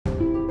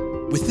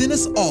Within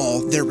us all,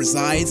 there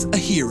resides a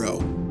hero.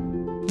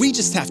 We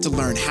just have to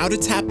learn how to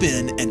tap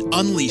in and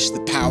unleash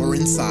the power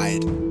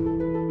inside.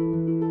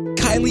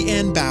 Kylie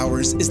Ann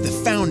Bowers is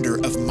the founder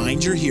of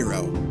Mind Your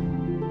Hero.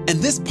 And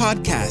this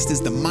podcast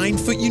is the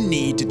mindfoot you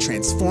need to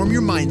transform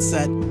your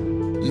mindset,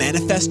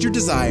 manifest your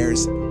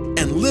desires,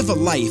 and live a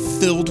life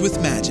filled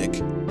with magic.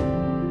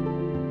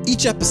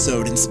 Each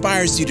episode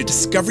inspires you to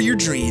discover your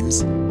dreams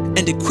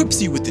and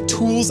equips you with the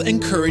tools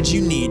and courage you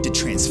need to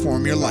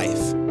transform your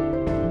life.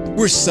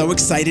 We're so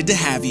excited to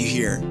have you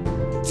here.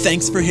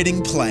 Thanks for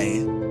hitting play.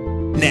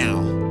 Now,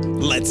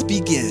 let's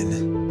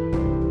begin.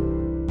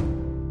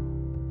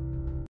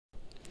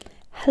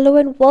 Hello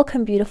and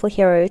welcome, beautiful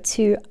hero,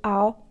 to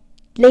our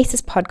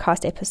latest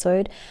podcast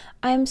episode.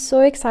 I am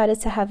so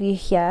excited to have you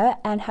here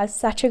and have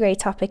such a great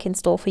topic in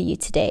store for you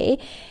today.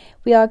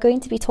 We are going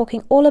to be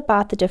talking all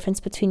about the difference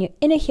between your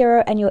inner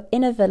hero and your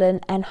inner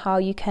villain and how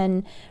you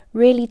can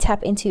really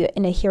tap into your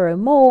inner hero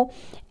more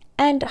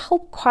and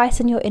help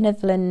quieten your inner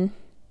villain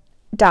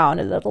down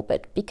a little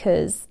bit,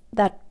 because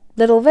that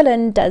little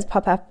villain does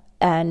pop up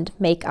and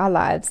make our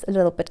lives a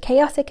little bit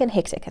chaotic and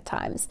hectic at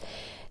times.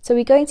 So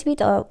we're going to be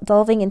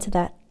delving into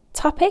that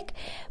topic.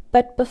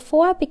 But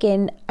before I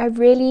begin, I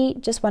really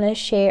just want to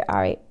share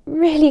our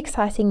really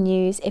exciting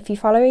news. If you're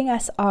following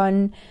us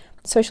on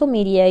social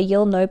media,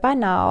 you'll know by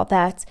now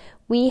that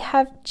we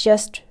have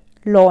just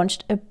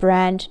launched a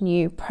brand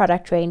new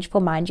product range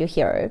for Mind Your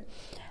Hero.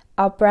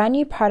 Our brand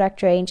new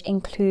product range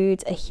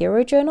includes a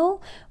hero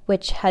journal,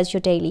 which has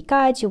your daily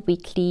guides, your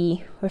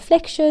weekly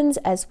reflections,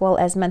 as well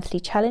as monthly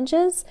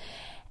challenges.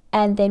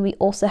 And then we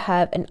also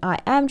have an I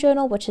Am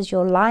journal, which is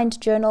your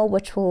lined journal,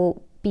 which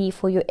will be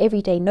for your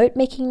everyday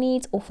note-making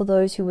needs or for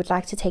those who would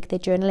like to take their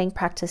journaling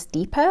practice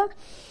deeper.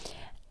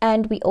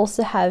 And we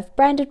also have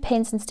branded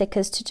pens and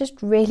stickers to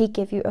just really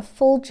give you a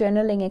full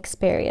journaling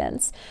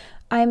experience.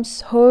 I'm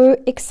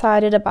so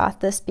excited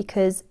about this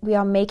because we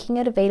are making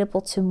it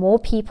available to more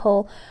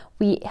people.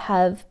 We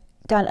have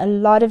done a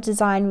lot of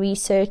design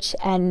research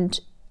and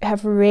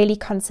have really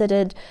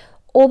considered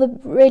all the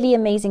really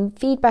amazing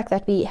feedback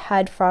that we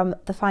had from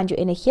the Find Your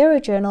Inner Hero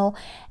journal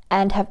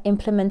and have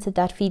implemented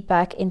that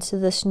feedback into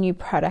this new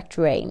product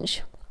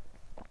range.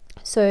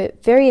 So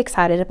very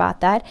excited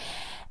about that.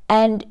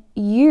 And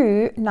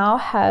you now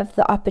have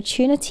the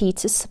opportunity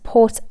to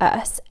support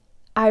us.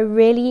 I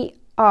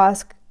really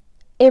ask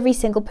every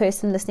single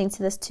person listening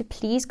to this to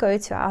please go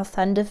to our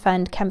Thunder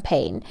Fund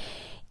campaign.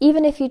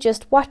 Even if you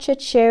just watch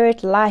it, share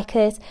it, like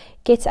it,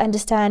 get to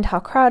understand how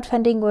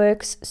crowdfunding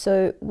works.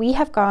 So we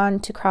have gone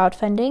to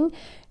crowdfunding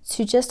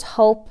to just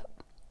help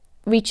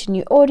reach a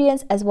new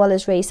audience as well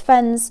as raise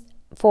funds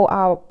for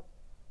our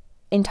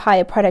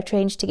entire product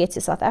range to get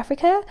to South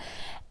Africa.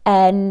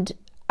 And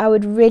I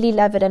would really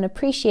love it and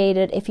appreciate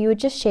it if you would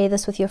just share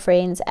this with your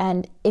friends.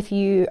 And if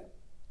you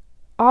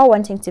are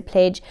wanting to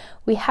pledge,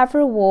 we have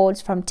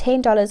rewards from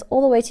 $10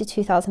 all the way to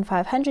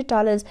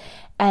 $2,500,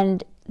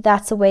 and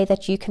that's a way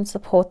that you can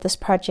support this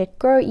project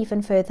grow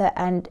even further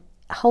and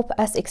help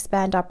us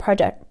expand our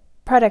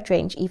product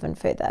range even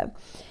further.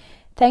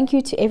 Thank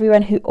you to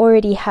everyone who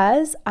already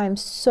has. I'm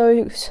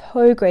so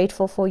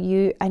grateful for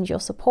you and your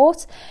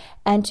support,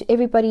 and to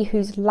everybody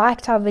who's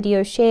liked our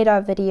video, shared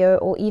our video,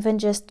 or even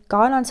just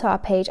gone onto our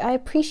page. I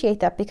appreciate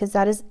that because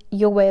that is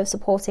your way of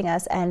supporting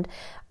us, and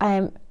I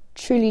am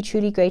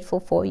truly grateful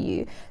for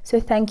you. So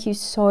thank you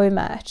so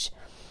much.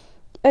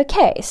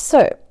 Okay,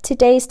 so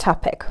today's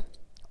topic,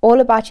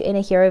 all about your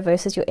inner hero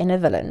versus your inner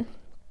villain.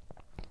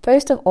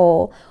 First of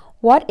all,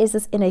 what is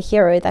this inner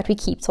hero that we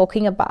keep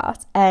talking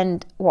about,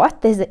 and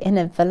what is the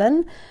inner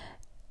villain?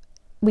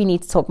 We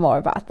need to talk more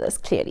about this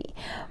clearly.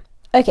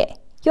 Okay,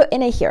 your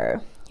inner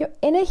hero. Your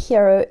inner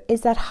hero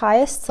is that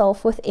highest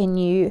self within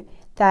you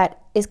that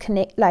is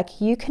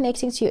you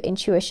connecting to your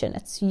intuition.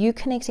 It's you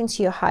connecting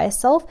to your higher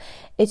self.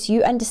 It's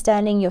you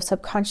understanding your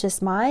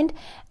subconscious mind,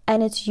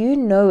 and it's you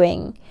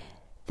knowing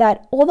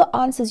that all the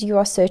answers you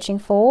are searching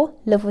for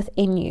live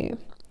within you.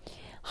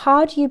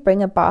 How do you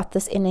bring about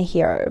this inner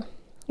hero?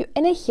 Your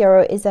inner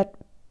hero is that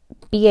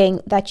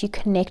being that you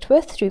connect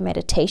with through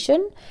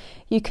meditation,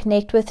 you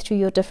connect with through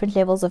your different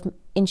levels of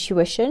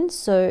intuition.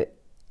 So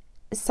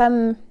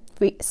some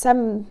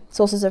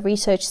sources of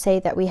research say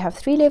that we have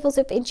 3 levels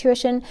of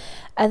intuition.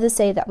 Others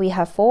say that we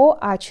have 4.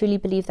 I truly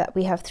believe that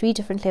we have 3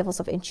 different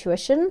levels of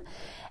intuition.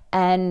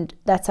 And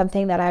that's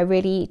something that I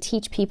really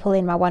teach people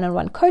in my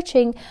one-on-one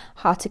coaching,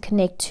 how to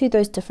connect to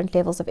those different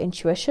levels of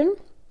intuition.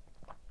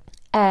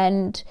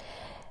 And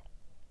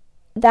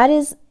that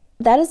is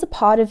a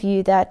part of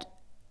you that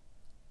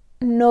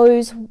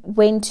knows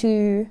when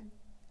to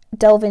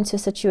delve into a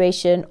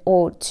situation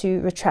or to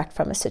retract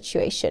from a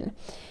situation.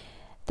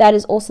 That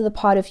is also the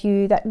part of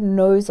you that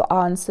knows the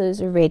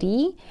answers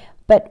already,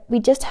 but we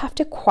just have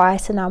to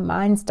quieten our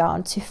minds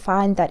down to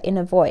find that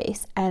inner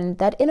voice. And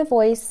that inner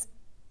voice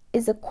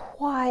is a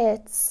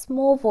quiet,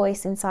 small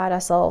voice inside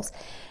ourselves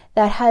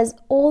that has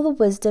all the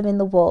wisdom in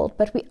the world,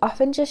 but we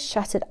often just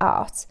shut it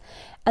out.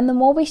 And the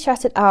more we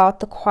shut it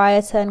out, the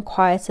quieter and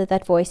quieter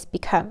that voice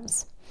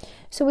becomes.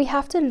 So we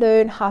have to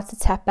learn how to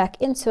tap back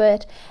into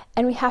it,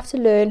 and we have to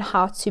learn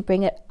how to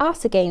bring it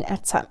out again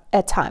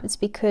at times,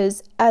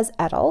 because as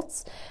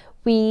adults,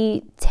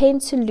 we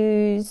tend to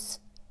lose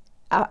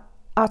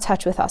our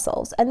touch with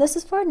ourselves. And this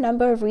is for a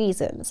number of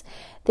reasons.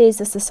 There's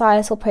the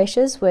societal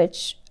pressures,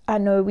 which I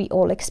know we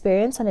all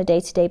experience on a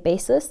day-to-day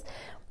basis.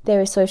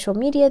 There is social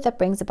media that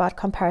brings about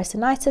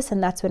comparisonitis,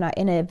 and that's when our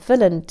inner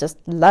villain just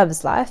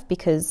loves life,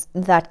 because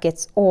that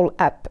gets all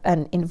up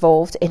and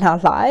involved in our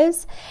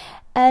lives.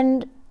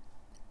 And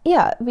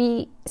yeah,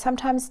 we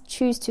sometimes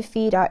choose to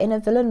feed our inner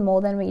villain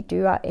more than we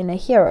do our inner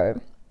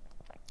hero.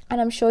 And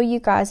I'm sure you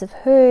guys have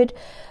heard,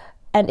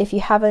 and if you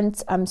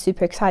haven't, I'm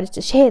super excited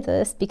to share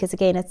this, because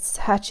again, it's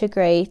such a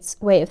great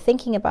way of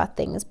thinking about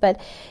things. But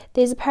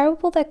there's a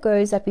parable that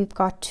goes that we've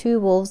got two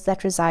wolves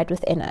that reside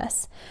within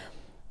us,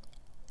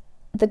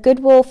 the good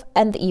wolf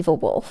and the evil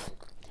wolf.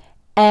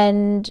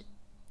 And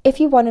if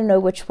you want to know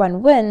which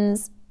one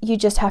wins, you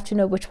just have to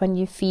know which one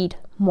you feed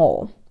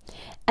more.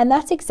 And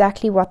that's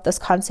exactly what this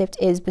concept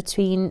is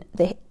between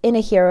the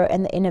inner hero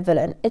and the inner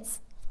villain. It's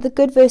the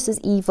good versus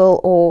evil,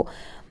 or,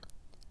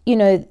 you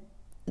know,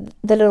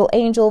 the little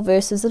angel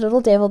versus the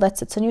little devil that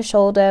sits on your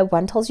shoulder.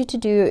 One tells you to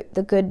do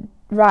the good,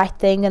 right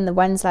thing, and the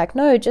one's like,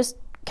 no, just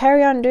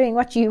carry on doing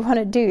what you want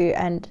to do.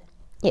 And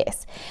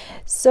yes,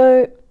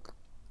 so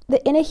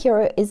the inner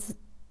hero is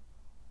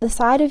the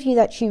side of you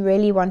that you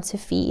really want to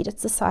feed.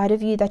 It's the side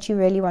of you that you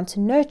really want to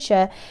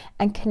nurture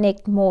and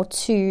connect more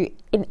to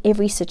in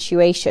every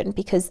situation,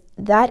 because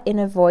that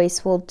inner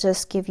voice will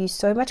just give you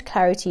so much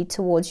clarity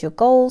towards your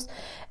goals.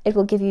 It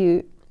will give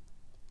you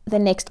the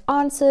next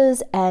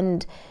answers,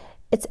 and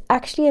it's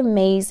actually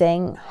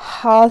amazing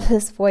how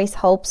this voice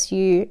helps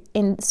you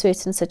in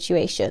certain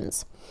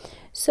situations.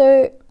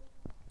 So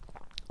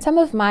some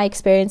of my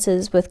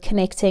experiences with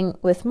connecting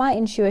with my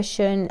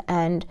intuition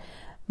and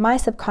my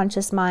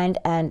subconscious mind,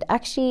 and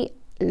actually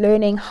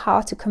learning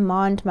how to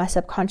command my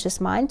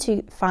subconscious mind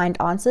to find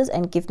answers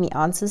and give me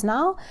answers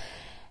now,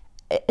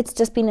 it's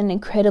just been an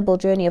incredible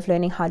journey of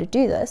learning how to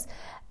do this.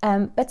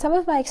 But some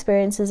of my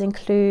experiences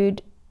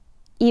include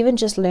even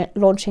just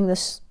launching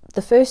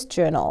the first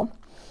journal.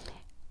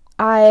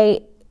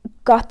 I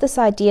got this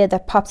idea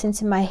that popped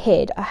into my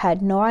head. I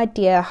had no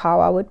idea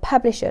how I would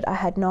publish it. I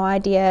had no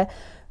idea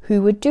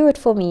who would do it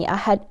for me. I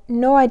had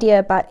no idea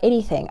about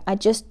anything. I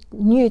just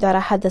knew that I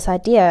had this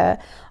idea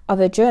of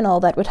a journal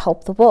that would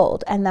help the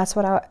world. And that's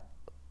what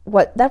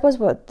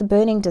the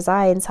burning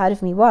desire inside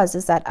of me was,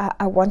 is that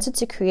I wanted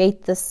to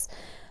create this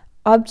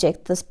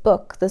object, this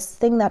book, this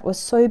thing that was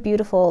so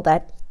beautiful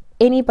that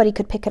anybody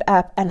could pick it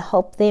up and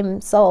help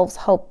themselves.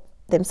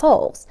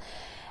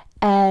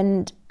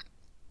 And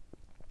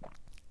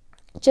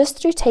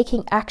just through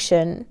taking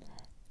action,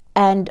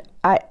 and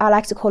I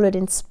like to call it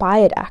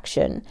inspired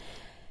action,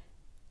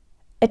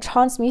 it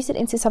transmutes it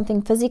into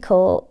something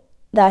physical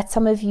that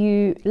some of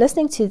you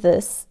listening to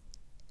this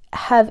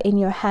have in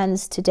your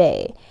hands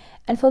today.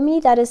 And for me,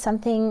 that is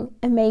something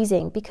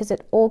amazing, because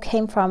it all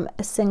came from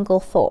a single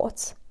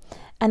thought.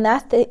 And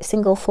that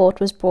single thought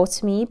was brought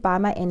to me by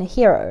my inner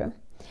hero.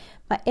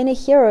 My inner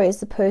hero is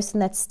the person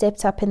that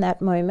stepped up in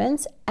that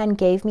moment and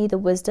gave me the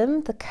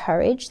wisdom, the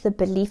courage, the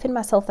belief in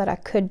myself that I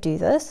could do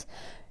this,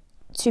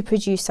 to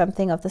produce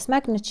something of this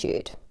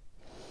magnitude.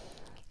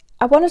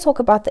 I want to talk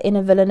about the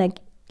inner villain a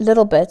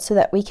little bit, so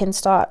that we can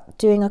start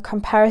doing a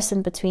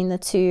comparison between the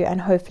two and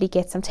hopefully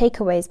get some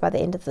takeaways by the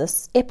end of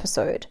this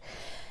episode.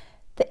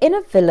 The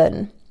inner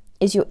villain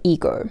is your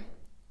ego.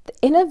 The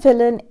inner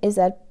villain is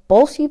that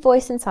bullshit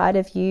voice inside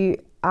of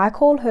you. I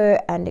call her,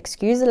 and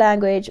excuse the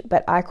language,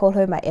 but I call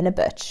her my inner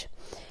bitch,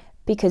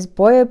 because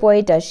boy oh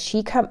boy does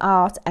she come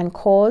out and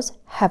cause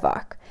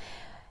havoc.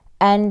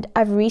 And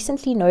I've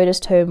recently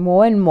noticed her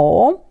more and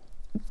more,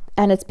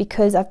 and it's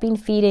because I've been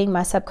feeding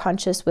my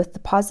subconscious with the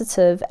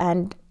positive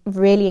and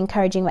really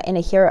encouraging my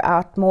inner hero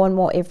out more and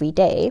more every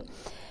day.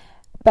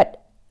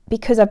 But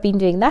because I've been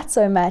doing that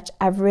so much,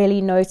 I've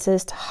really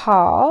noticed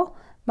how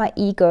my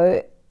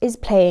ego is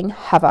playing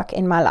havoc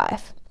in my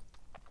life.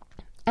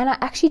 And I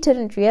actually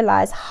didn't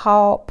realize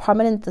how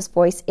prominent this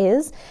voice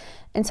is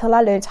until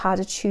I learned how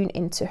to tune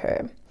into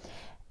her.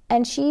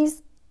 And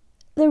she's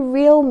the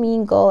real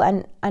mean girl.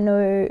 And I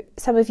know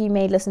some of you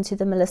may listen to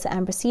the Melissa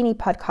Ambrosini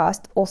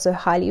podcast, also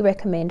highly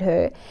recommend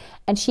her.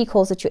 And she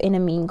calls it your inner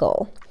mean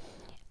girl.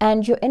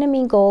 And your inner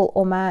mean girl,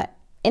 or my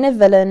inner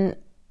villain,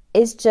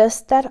 is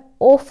just that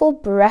awful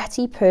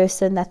bratty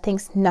person that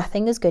thinks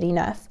nothing is good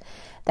enough,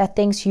 that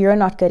thinks you're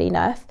not good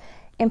enough.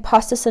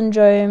 Imposter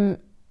syndrome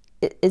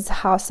is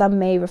how some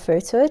may refer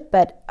to it,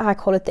 but I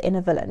call it the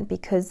inner villain,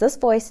 because this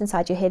voice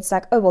inside your head is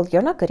like, oh, well,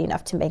 you're not good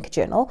enough to make a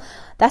journal.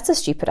 That's a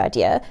stupid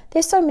idea.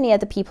 There's so many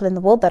other people in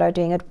the world that are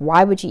doing it.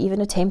 Why would you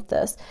even attempt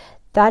this?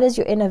 That is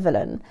your inner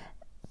villain.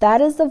 That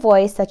is the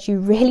voice that you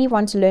really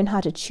want to learn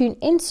how to tune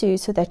into,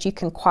 so that you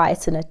can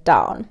quieten it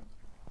down.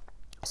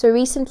 So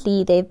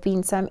recently, there have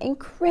been some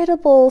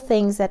incredible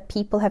things that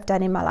people have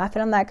done in my life,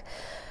 and I'm like,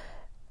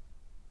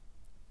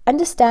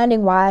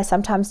 understanding why I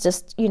sometimes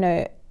just,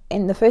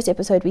 in the first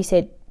episode we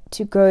said,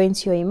 to go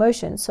into your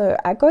emotions. So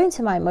I go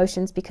into my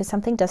emotions because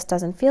something just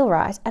doesn't feel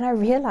right. And I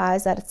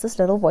realize that it's this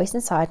little voice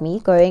inside me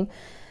going,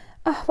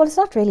 oh, well, it's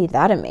not really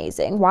that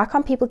amazing. Why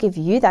can't people give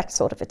you that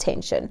sort of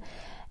attention?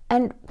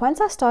 And once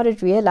I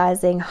started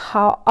realizing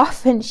how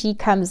often she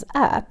comes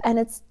up, and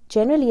it's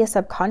generally a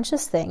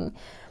subconscious thing,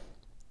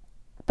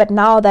 but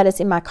now that it's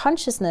in my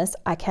consciousness,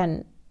 I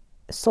can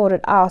sort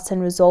it out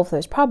and resolve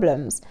those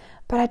problems.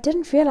 But I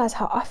didn't realize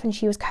how often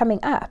she was coming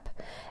up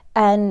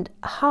and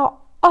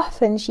how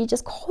often she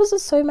just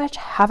causes so much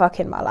havoc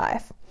in my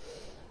life.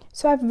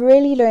 So I've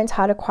really learned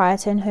how to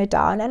quieten her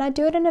down, and I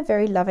do it in a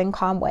very loving,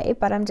 calm way,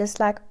 but I'm just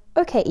like,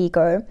 okay,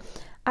 ego,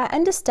 I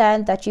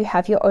understand that you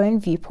have your own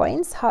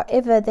viewpoints.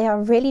 However, they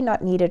are really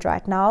not needed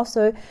right now.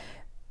 So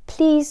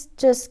please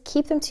just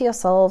keep them to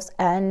yourselves,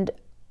 and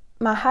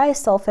my higher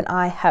self and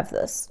I have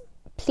this.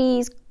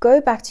 Please go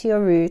back to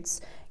your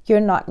roots. You're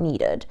not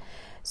needed.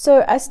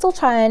 So I still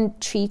try and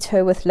treat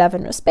her with love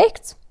and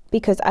respect,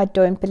 because I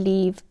don't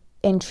believe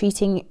in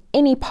treating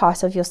any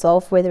part of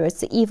yourself, whether it's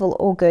the evil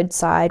or good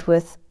side,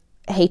 with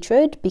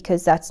hatred,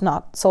 because that's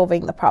not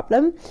solving the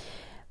problem.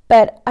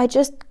 But I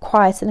just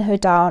quieten her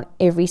down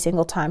every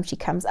single time she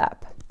comes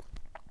up.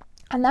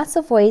 And that's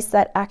a voice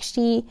that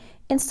actually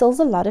instills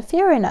a lot of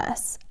fear in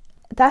us.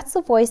 That's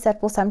a voice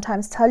that will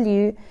sometimes tell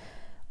you,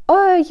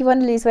 oh, you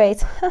want to lose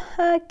weight?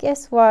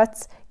 Guess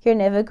what? You're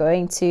never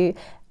going to.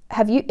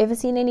 Have you ever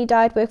seen any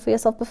diet work for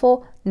yourself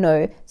before?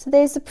 No. So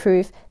there's the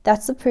proof.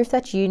 That's the proof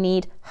that you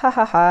need.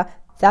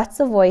 That's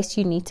the voice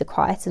you need to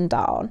quieten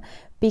down.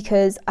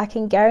 Because I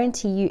can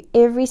guarantee you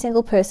every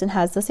single person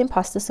has this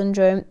imposter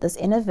syndrome, this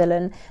inner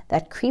villain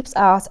that creeps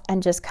out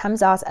and just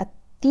comes out at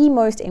the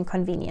most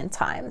inconvenient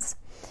times.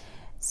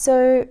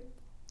 So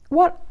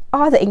what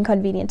are the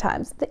inconvenient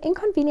times? The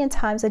inconvenient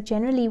times are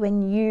generally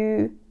when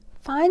you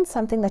find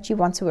something that you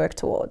want to work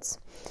towards.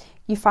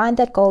 You find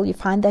that goal, you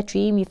find that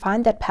dream, you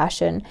find that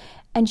passion,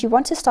 and you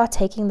want to start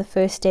taking the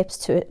first steps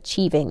to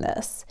achieving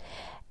this.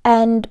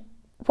 And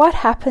what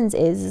happens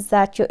is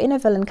that your inner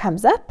villain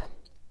comes up.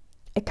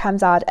 It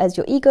comes out as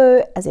your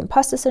ego, as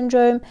imposter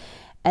syndrome,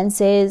 and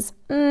says,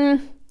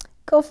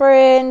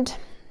 girlfriend,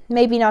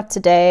 maybe not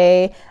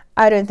today.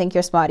 I don't think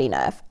you're smart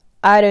enough.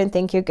 I don't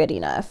think you're good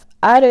enough.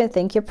 I don't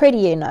think you're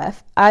pretty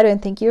enough. I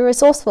don't think you're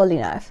resourceful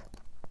enough.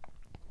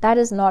 That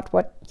is not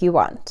what you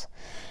want.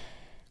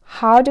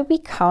 How do we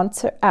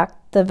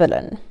counteract the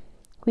villain?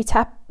 We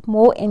tap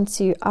more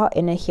into our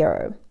inner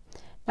hero.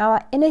 Now,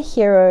 our inner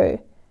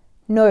hero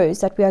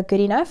knows that we are good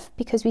enough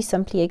because we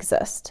simply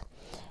exist.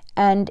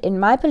 And in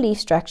my belief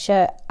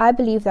structure, I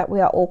believe that we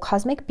are all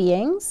cosmic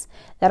beings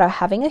that are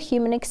having a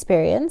human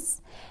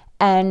experience,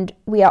 and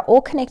we are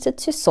all connected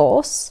to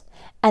Source,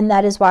 and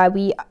that is why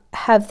we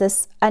have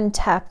this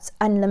untapped,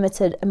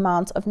 unlimited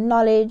amount of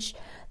knowledge,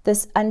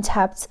 this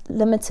untapped,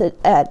 limitless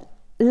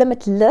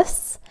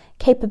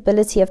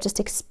capability of just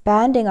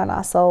expanding on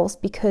ourselves,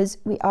 because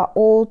we are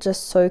all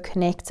just so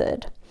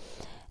connected.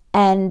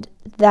 And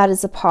that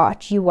is a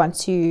part you want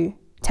to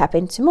tap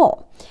into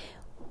more.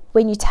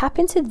 When you tap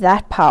into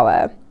that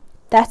power,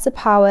 that's a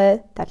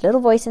power, that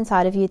little voice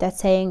inside of you that's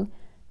saying,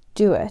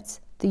 do it.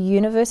 The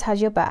universe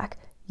has your back.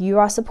 You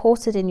are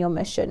supported in your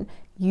mission.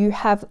 You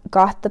have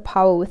got the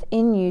power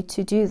within you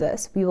to do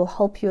this. We will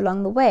help you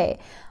along the way.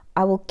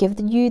 I will give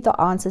you the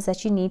answers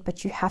that you need,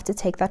 but you have to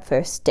take that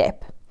first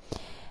step.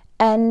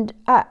 And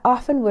I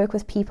often work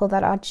with people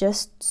that are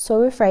just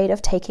so afraid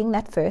of taking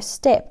that first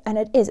step. And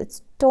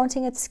it's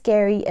daunting, it's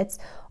scary, it's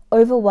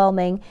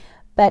overwhelming.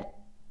 But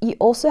you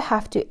also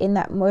have to, in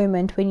that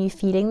moment when you're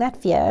feeling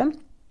that fear,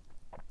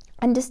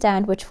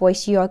 understand which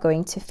voice you are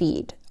going to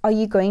feed. Are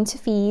you going to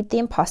feed the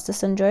imposter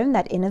syndrome,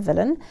 that inner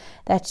villain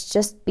that's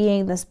just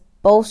being this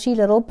bullshit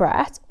little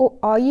brat? Or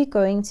are you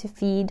going to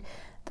feed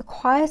the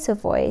quieter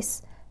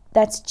voice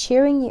that's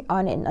cheering you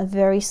on in a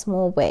very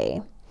small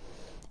way?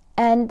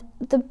 And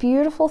the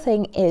beautiful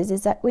thing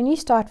is that when you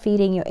start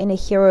feeding your inner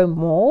hero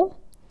more,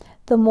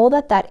 the more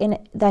that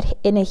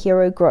inner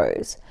hero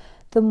grows,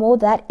 the more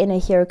that inner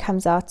hero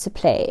comes out to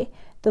play,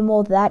 the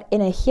more that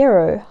inner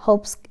hero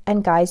helps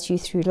and guides you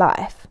through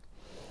life.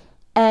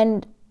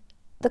 And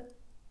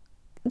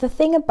the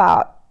thing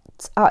about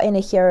our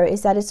inner hero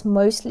is that it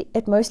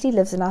mostly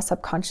lives in our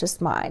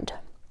subconscious mind.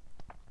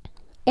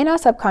 In our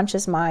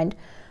subconscious mind,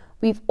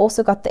 we've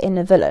also got the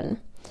inner villain.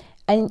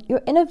 And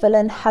your inner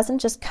villain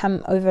hasn't just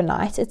come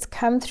overnight. It's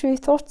come through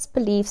thoughts,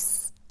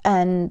 beliefs,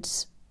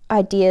 and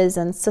ideas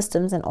and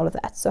systems and all of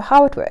that. So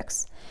how it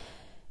works.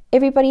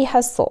 Everybody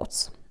has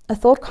thoughts. A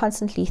thought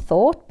constantly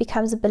thought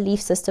becomes a belief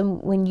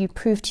system when you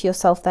prove to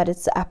yourself that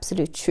it's the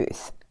absolute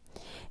truth.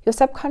 Your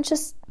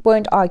subconscious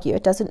won't argue.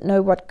 It doesn't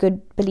know what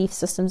good belief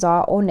systems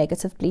are or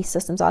negative belief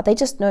systems are. It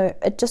just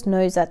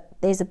knows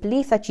that there's a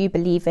belief that you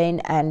believe in,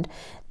 and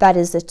that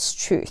is its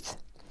truth.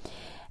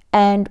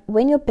 And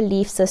when your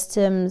belief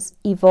systems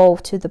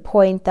evolve to the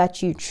point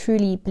that you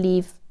truly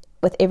believe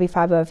with every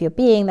fiber of your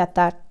being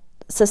that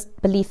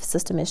belief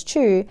system is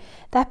true,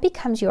 that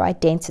becomes your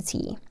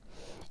identity.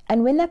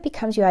 And when that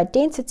becomes your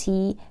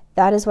identity,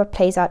 that is what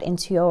plays out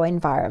into your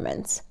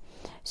environment.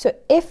 So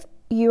if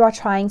you are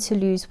trying to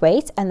lose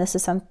weight, and this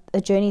is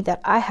a journey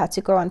that I had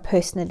to go on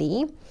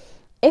personally,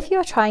 if you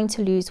are trying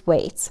to lose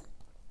weight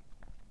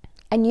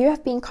and you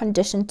have been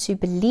conditioned to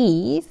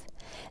believe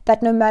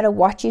that no matter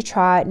what you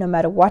try, no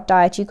matter what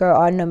diet you go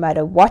on, no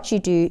matter what you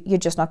do, you're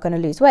just not going to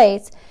lose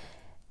weight,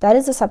 that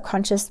is a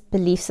subconscious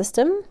belief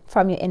system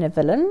from your inner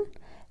villain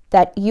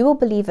that you will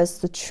believe as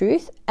the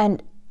truth.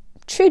 And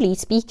truly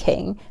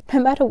speaking,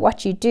 no matter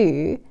what you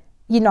do,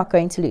 you're not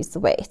going to lose the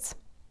weight.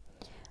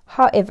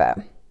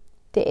 However,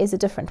 there is a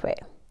different way.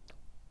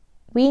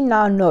 We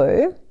now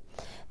know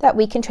that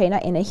we can train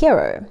our inner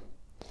hero.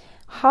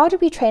 How do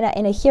we train our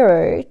inner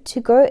hero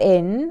to go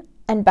in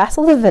and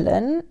battle the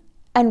villain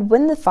and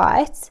win the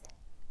fight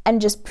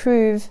and just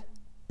prove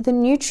the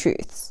new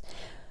truths?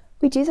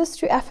 We do this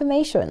through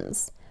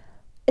affirmations.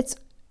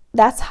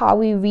 That's how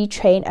we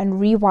retrain and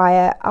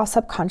rewire our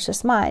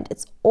subconscious mind.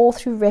 It's all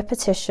through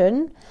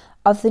repetition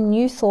of the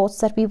new thoughts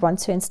that we want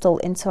to instill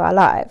into our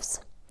lives.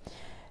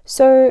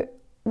 So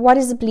what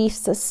is a belief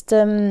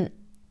system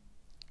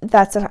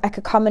that's like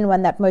a common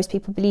one that most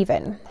people believe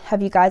in?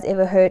 Have you guys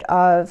ever heard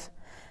of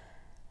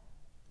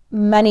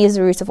money is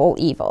the root of all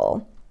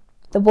evil?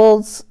 The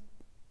world's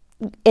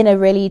in a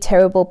really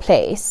terrible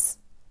place.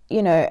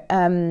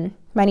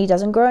 Money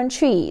doesn't grow on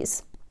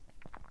trees.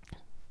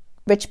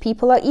 Rich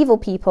people are evil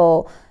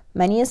people.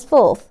 Money is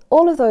filth.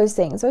 All of those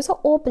things. Those are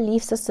all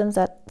belief systems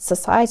that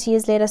society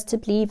has led us to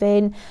believe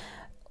in,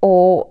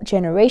 or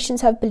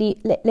generations have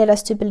led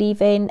us to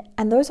believe in.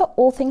 And those are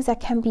all things that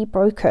can be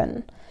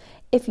broken.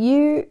 If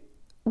you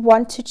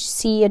want to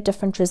see a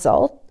different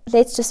result,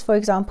 let's just, for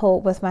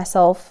example, with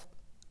myself,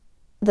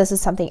 this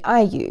is something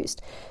I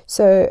used.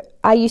 So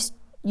I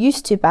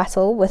used to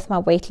battle with my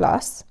weight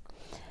loss.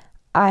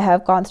 I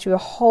have gone through a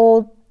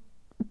whole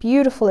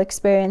beautiful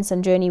experience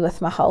and journey with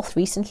my health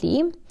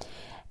recently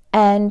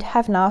and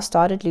have now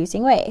started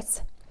losing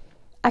weight.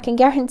 I can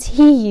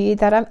guarantee you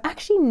that I'm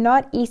actually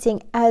not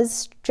eating as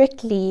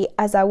strictly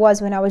as I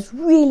was when I was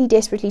really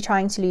desperately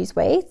trying to lose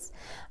weight.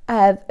 I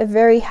have a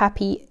very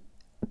happy,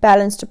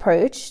 balanced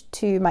approach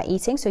to my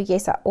eating. So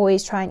yes, I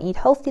always try and eat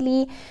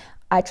healthily.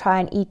 I try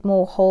and eat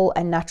more whole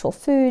and natural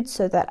foods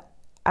so that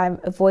I'm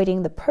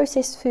avoiding the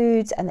processed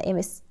foods and the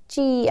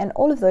MSG and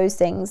all of those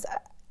things.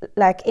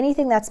 Like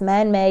anything that's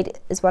man-made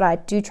is what I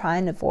do try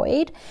and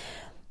avoid.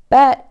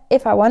 But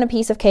if I want a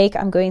piece of cake,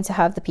 I'm going to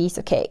have the piece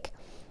of cake.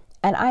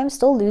 And I'm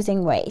still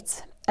losing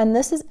weight. And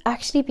this is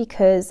actually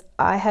because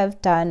I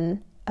have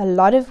done a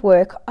lot of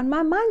work on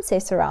my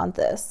mindset around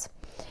this.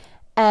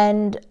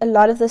 And a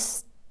lot of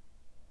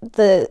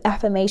the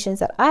affirmations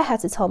that I had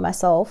to tell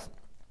myself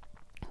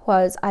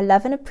was, I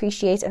love and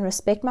appreciate and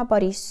respect my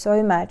body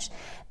so much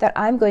that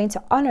I'm going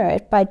to honor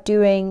it by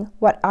doing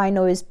what I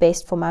know is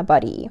best for my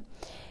body.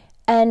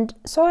 And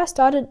so I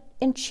started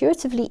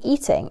intuitively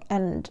eating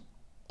and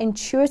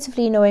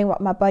intuitively knowing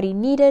what my body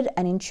needed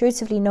and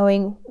intuitively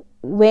knowing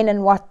when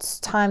and what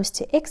times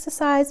to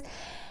exercise.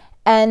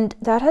 And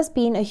that has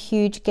been a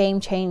huge game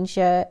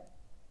changer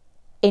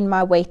in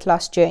my weight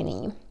loss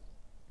journey.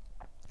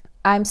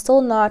 I'm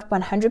still not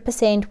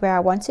 100% where I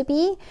want to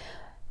be,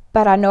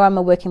 but I know I'm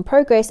a work in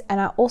progress,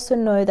 and I also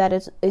know that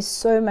it is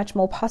so much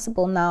more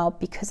possible now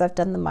because I've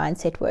done the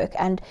mindset work.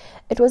 And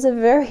it was a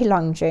very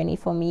long journey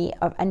for me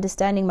of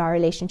understanding my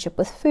relationship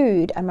with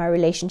food and my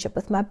relationship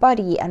with my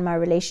body and my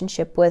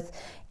relationship with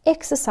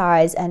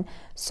exercise and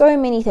so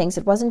many things.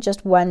 It wasn't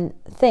just one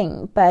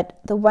thing, but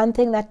the one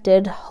thing that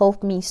did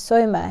help me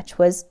so much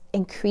was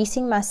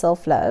increasing my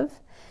self-love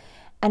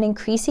and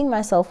increasing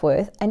my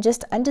self-worth, and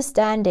just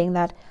understanding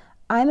that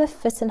I'm a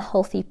fit and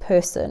healthy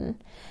person.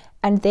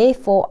 And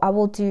therefore, I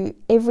will do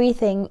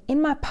everything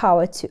in my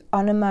power to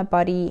honor my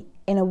body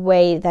in a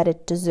way that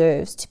it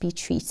deserves to be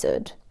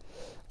treated.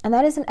 And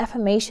that is an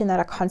affirmation that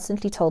I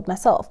constantly told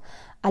myself.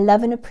 I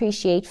love and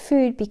appreciate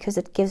food because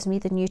it gives me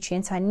the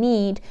nutrients I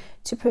need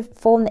to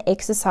perform the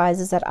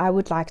exercises that I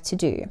would like to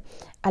do.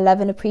 I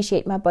love and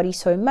appreciate my body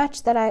so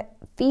much that I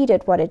feed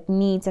it what it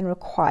needs and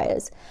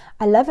requires.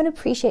 I love and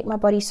appreciate my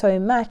body so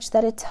much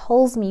that it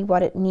tells me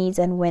what it needs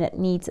and when it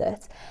needs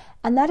it.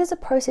 And that is a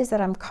process that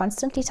I'm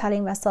constantly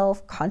telling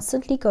myself,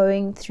 constantly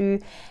going through,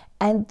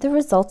 and the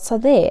results are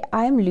there.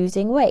 I am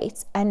losing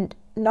weight, and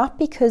not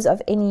because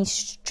of any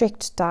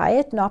strict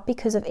diet, not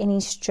because of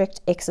any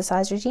strict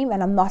exercise regime.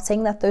 And I'm not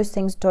saying that those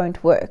things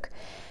don't work.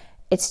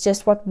 It's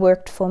just what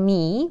worked for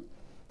me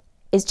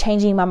is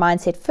changing my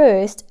mindset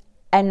first.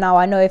 And now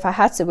I know if I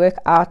had to work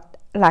out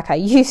like I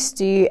used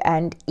to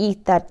and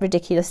eat that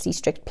ridiculously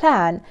strict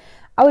plan,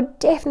 I would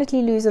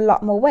definitely lose a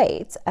lot more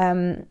weight.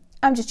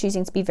 I'm just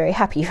choosing to be very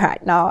happy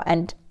right now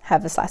and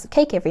have a slice of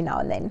cake every now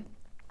and then.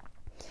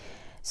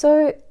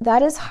 So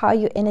that is how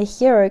your inner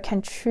hero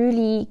can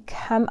truly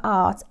come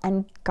out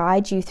and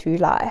guide you through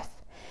life.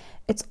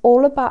 It's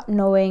all about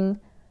knowing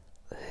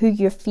who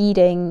you're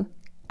feeding.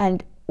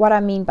 And what I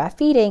mean by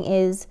feeding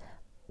is,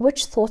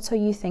 which thoughts are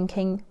you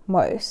thinking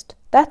most?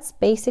 That's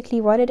basically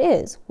what it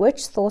is.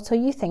 Which thoughts are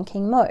you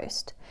thinking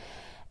most?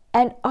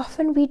 And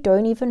often we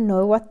don't even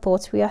know what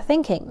thoughts we are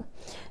thinking.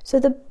 So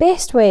the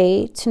best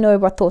way to know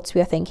what thoughts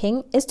we are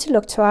thinking is to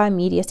look to our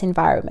immediate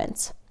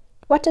environment.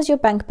 What does your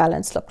bank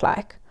balance look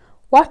like?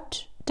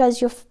 What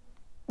does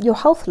your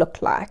health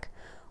look like?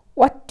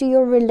 What do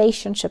your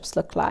relationships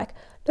look like?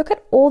 Look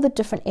at all the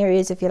different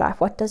areas of your life.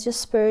 What does your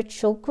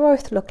spiritual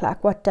growth look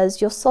like? What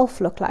does your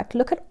self look like?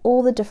 Look at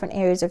all the different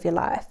areas of your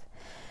life.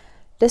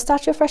 List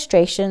out your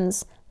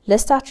frustrations,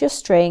 list out your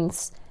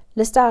strengths,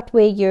 list out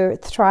where you're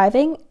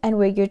thriving and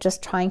where you're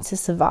just trying to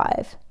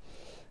survive.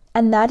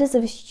 And that is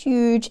a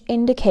huge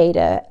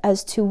indicator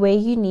as to where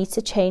you need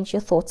to change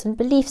your thoughts and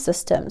belief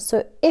systems.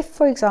 So if,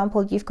 for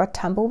example, you've got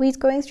tumbleweeds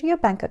going through your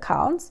bank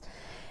accounts,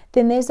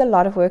 then there's a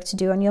lot of work to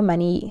do on your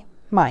money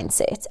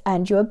mindset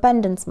and your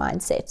abundance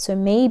mindset. So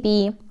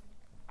maybe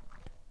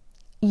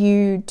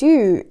you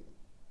do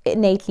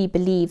innately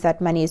believe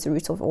that money is the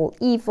root of all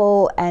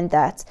evil and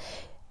that,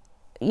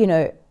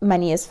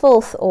 money is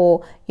filth,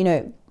 or,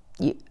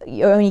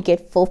 you only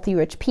get filthy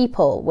rich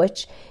people,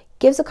 which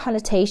gives a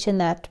connotation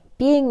that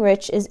being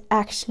rich is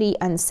actually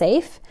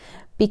unsafe,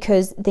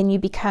 because then you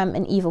become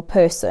an evil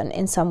person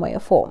in some way or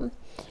form.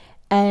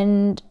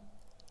 And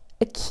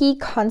a key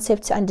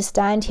concept to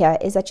understand here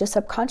is that your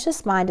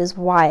subconscious mind is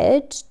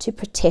wired to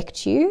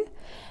protect you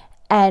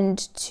and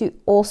to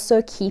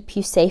also keep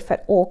you safe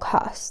at all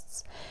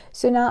costs.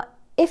 So now,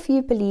 if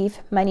you believe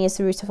money is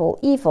the root of all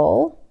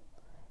evil,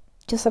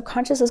 your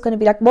subconscious is going to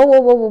be like,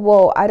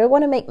 whoa, I don't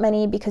want to make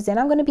money because then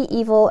I'm going to be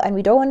evil, and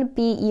we don't want to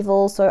be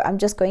evil, so I'm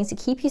just going to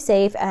keep you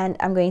safe and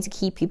I'm going to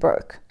keep you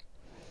broke.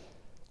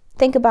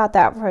 Think about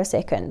that for a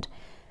second.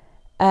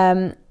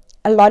 A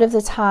lot of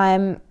the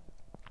time,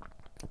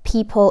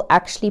 people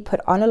actually put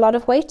on a lot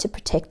of weight to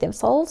protect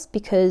themselves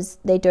because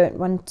they don't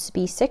want to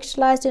be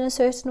sexualized in a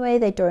certain way,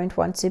 they don't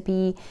want to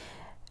be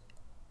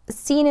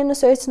seen in a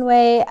certain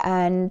way,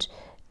 and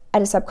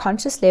at a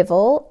subconscious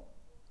level,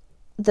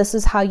 this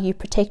is how you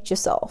protect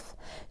yourself.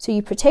 So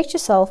you protect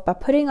yourself by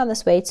putting on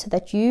this weight so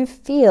that you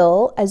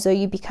feel as though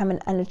you become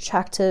an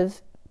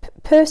unattractive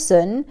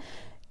person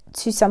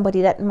to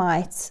somebody that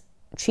might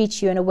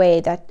treat you in a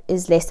way that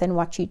is less than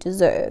what you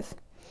deserve.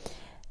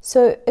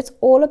 So it's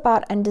all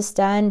about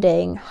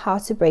understanding how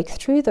to break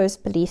through those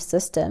belief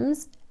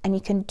systems, and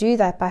you can do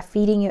that by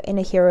feeding your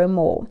inner hero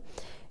more,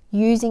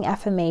 using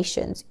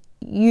affirmations,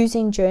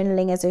 using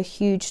journaling as a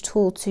huge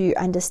tool to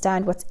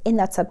understand what's in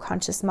that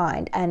subconscious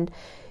mind, and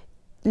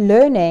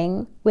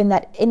learning when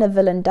that inner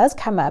villain does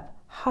come up,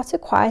 how to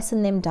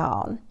quieten them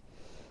down.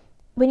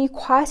 When you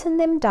quieten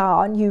them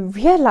down, you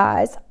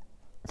realize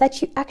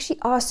that you actually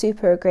are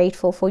super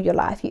grateful for your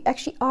life. You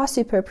actually are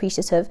super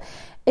appreciative.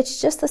 It's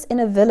just this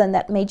inner villain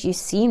that made you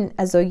seem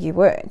as though you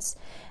weren't.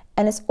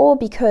 And it's all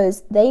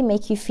because they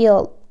make you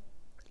feel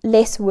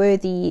less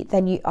worthy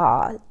than you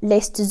are,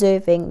 less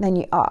deserving than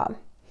you are.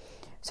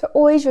 So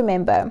always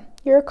remember,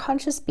 you're a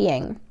conscious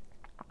being.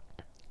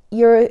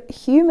 You're a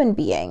human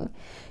being.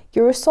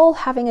 You're a soul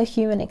having a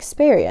human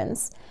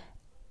experience.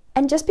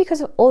 And just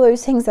because of all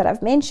those things that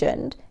I've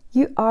mentioned,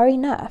 you are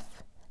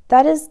enough.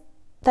 That is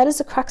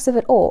the crux of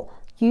it all.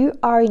 You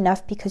are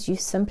enough because you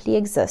simply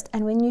exist.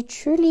 And when you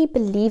truly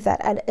believe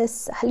that at a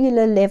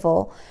cellular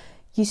level,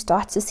 you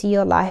start to see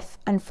your life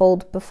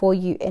unfold before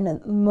you in a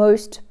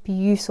most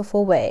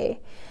beautiful way.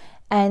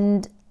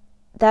 And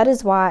that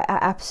is why I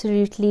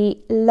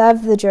absolutely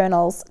love the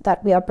journals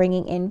that we are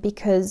bringing in,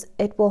 because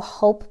it will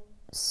help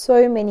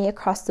so many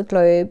across the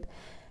globe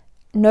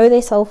know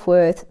their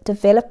self-worth,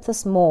 develop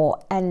this more,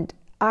 and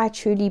I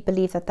truly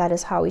believe that that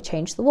is how we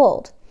change the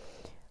world.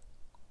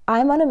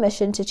 I'm on a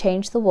mission to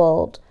change the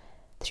world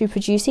through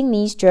producing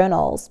these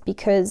journals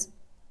because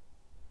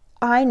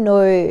I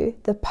know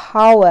the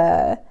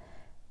power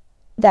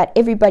that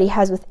everybody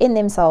has within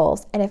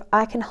themselves, and if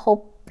I can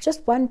help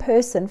just one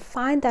person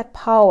find that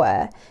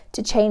power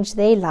to change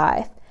their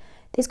life,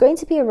 there's going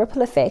to be a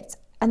ripple effect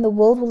and the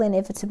world will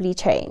inevitably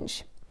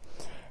change.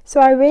 So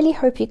I really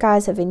hope you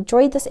guys have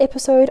enjoyed this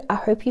episode. I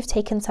hope you've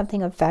taken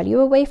something of value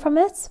away from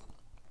it.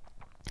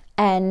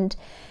 And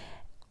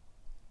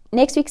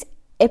next week's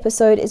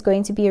episode is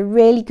going to be a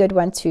really good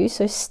one too.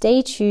 So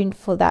stay tuned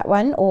for that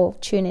one, or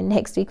tune in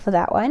next week for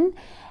that one.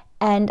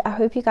 And I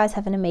hope you guys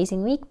have an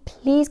amazing week.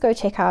 Please go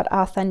check out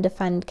our Thunder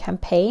Fund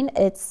campaign.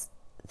 It's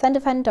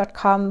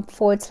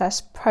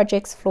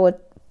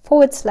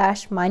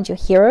thunderfund.com/projects/Mind Your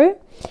Hero.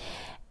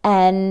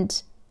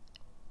 And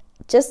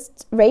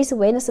just raise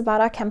awareness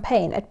about our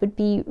campaign. It would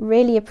be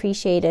really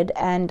appreciated,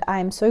 and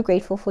I'm so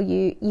grateful for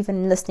you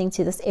even listening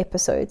to this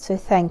episode. So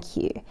thank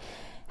you.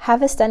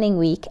 Have a stunning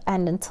week,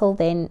 and until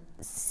then,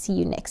 see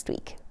you next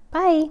week.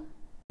 Bye.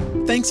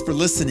 Thanks for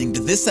listening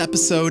to this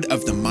episode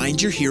of the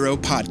Mind Your Hero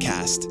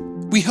podcast.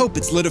 We hope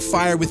it's lit a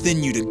fire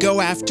within you to go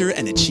after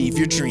and achieve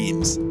your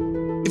dreams.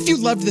 If you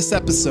loved this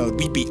episode,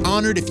 we'd be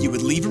honored if you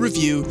would leave a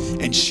review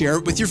and share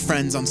it with your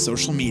friends on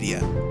social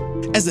media.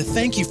 As a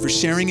thank you for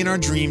sharing in our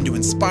dream to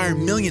inspire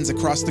millions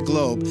across the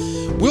globe,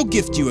 we'll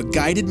gift you a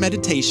guided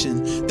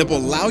meditation that will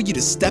allow you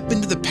to step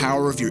into the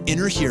power of your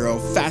inner hero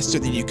faster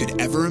than you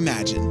could ever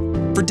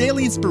imagine. For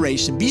daily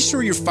inspiration, be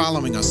sure you're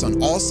following us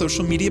on all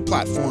social media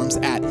platforms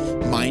at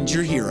Mind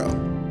Your Hero.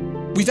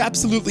 We've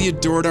absolutely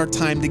adored our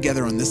time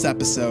together on this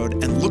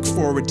episode and look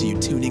forward to you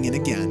tuning in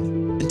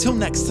again. Until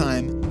next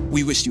time,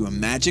 we wish you a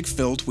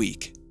magic-filled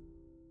week.